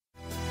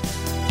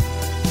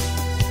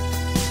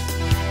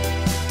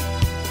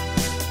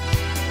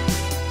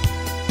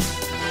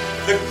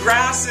The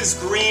grass is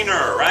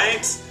greener,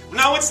 right?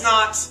 No, it's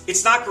not.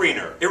 It's not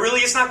greener. It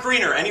really is not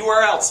greener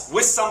anywhere else,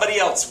 with somebody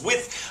else,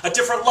 with a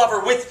different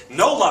lover, with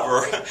no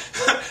lover,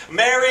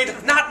 married,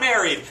 not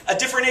married, a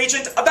different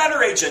agent, a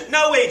better agent,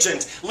 no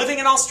agent, living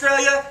in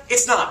Australia,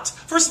 it's not.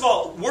 First of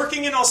all,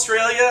 working in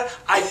Australia,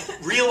 I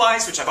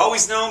realized, which I've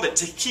always known, but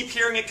to keep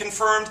hearing it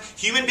confirmed,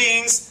 human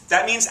beings,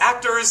 that means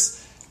actors,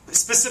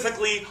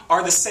 specifically,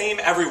 are the same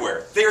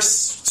everywhere. They are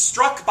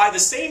struck by the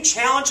same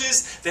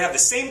challenges, they have the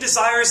same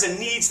desires and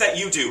needs that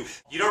you do.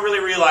 You don't really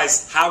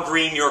realize how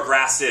green your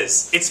grass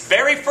is. It's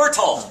very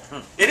fertile.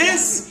 It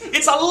is.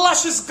 It's a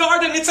luscious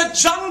garden. It's a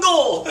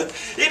jungle.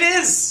 It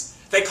is.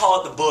 They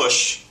call it the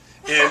bush.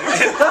 They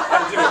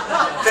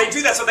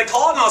do. That's what they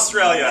call it in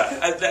Australia.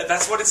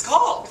 That's what it's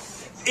called.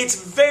 It's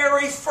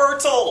very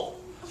fertile.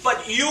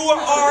 But you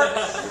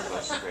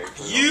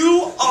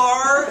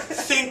are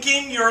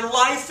thinking your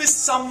life is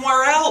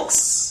somewhere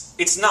else.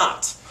 It's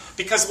not.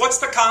 Because what's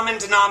the common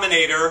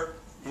denominator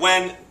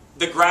when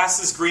the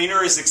grass is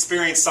greener is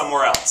experienced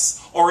somewhere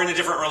else, or in a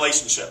different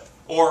relationship,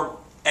 or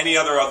any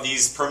other of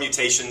these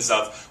permutations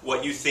of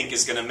what you think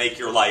is going to make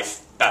your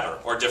life better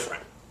or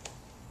different?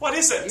 What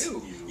is it?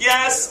 You.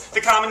 Yes,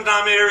 the common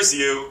denominator is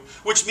you,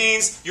 which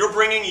means you're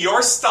bringing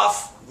your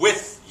stuff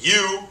with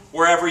you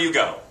wherever you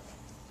go.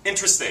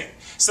 Interesting.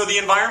 So the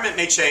environment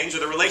may change, or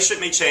the relationship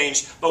may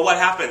change, but what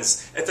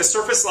happens? At the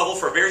surface level,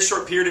 for a very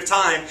short period of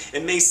time,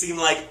 it may seem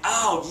like,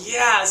 oh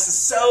yeah, this is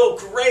so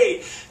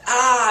great,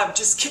 I'm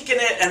just kicking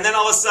it, and then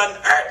all of a sudden,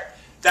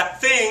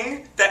 that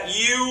thing that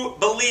you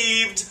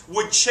believed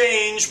would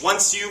change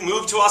once you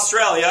moved to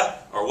Australia,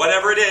 or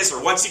whatever it is,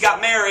 or once you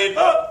got married,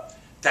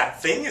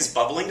 that thing is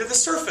bubbling to the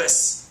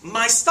surface.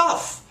 My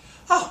stuff.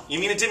 Oh, you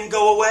mean it didn't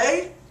go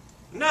away?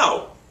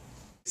 No.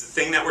 The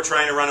thing that we're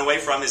trying to run away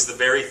from is the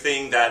very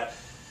thing that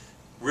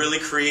really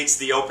creates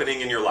the opening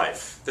in your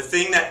life. The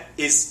thing that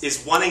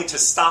is wanting to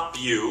stop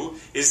you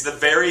is the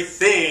very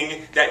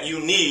thing that you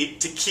need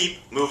to keep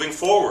moving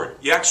forward.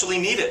 You actually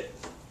need it.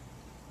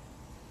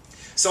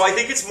 So I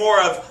think it's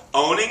more of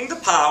owning the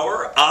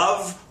power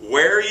of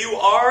where you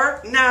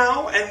are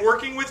now and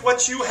working with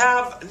what you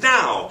have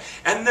now.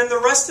 And then the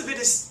rest of it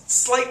is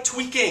slight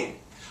tweaking.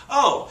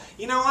 Oh,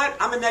 you know what?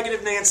 I'm a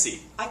negative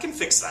Nancy. I can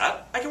fix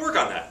that. I can work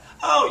on that.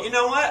 Oh, you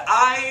know what?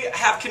 I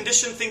have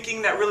conditioned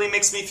thinking that really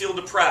makes me feel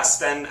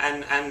depressed and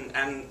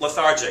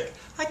lethargic.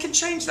 I can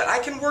change that. I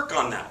can work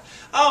on that.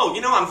 Oh, you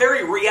know, I'm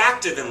very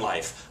reactive in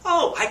life.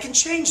 Oh, I can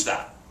change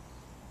that.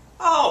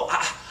 Oh,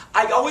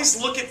 I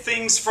always look at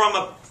things from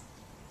a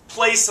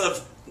place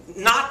of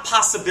not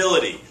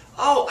possibility.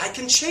 Oh, I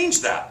can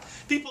change that.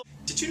 People,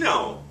 did you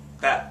know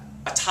that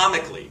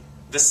atomically,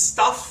 the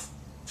stuff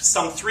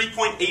some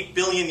 3.8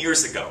 billion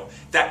years ago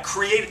that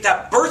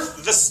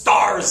birthed the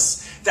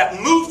stars,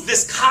 that moved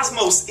this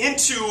cosmos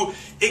into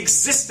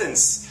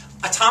existence,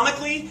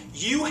 atomically,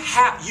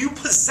 you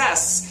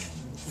possess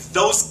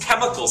those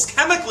chemicals.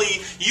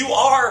 Chemically, you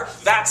are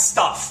that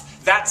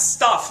stuff, that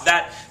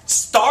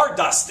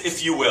stardust,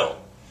 if you will.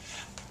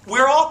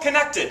 We're all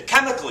connected,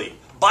 chemically,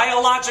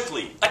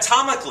 biologically,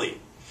 atomically.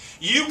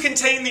 You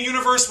contain the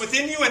universe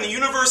within you, and the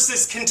universe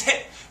is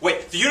contained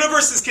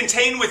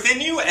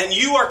within you, and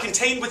you are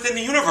contained within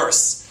the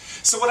universe.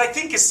 So what I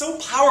think is so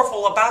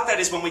powerful about that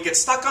is when we get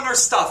stuck on our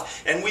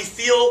stuff and we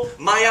feel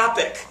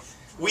myopic,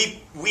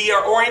 we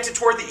are oriented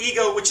toward the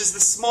ego, which is the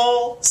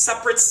small,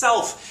 separate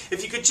self.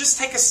 If you could just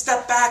take a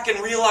step back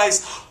and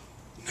realize,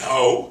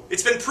 no,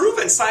 it's been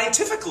proven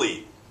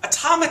scientifically,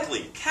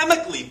 atomically,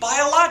 chemically,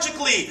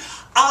 biologically,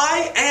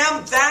 I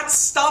am that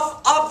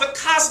stuff of the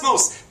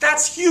cosmos.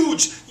 That's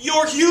huge.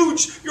 You're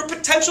huge. Your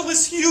potential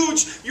is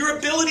huge. Your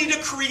ability to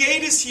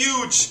create is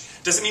huge.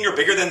 Doesn't mean you're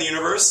bigger than the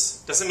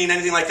universe. Doesn't mean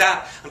anything like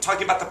that. I'm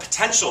talking about the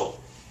potential.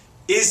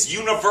 Is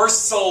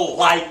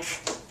universal-like.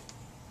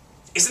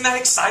 Isn't that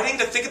exciting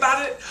to think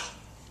about it?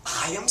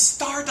 I am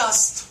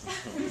stardust.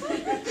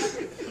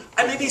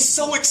 I made me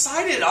so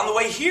excited on the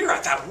way here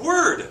at that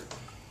word.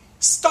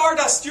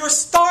 Stardust, you're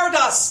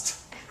stardust.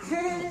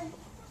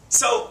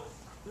 So,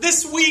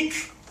 this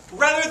week,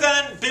 rather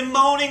than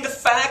bemoaning the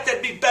fact that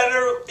it'd be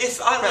better if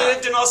I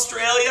lived in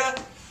Australia,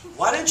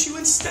 why don't you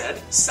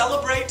instead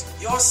celebrate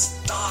your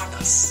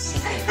stardust?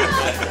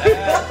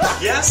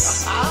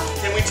 Yes?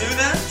 Can we do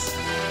that?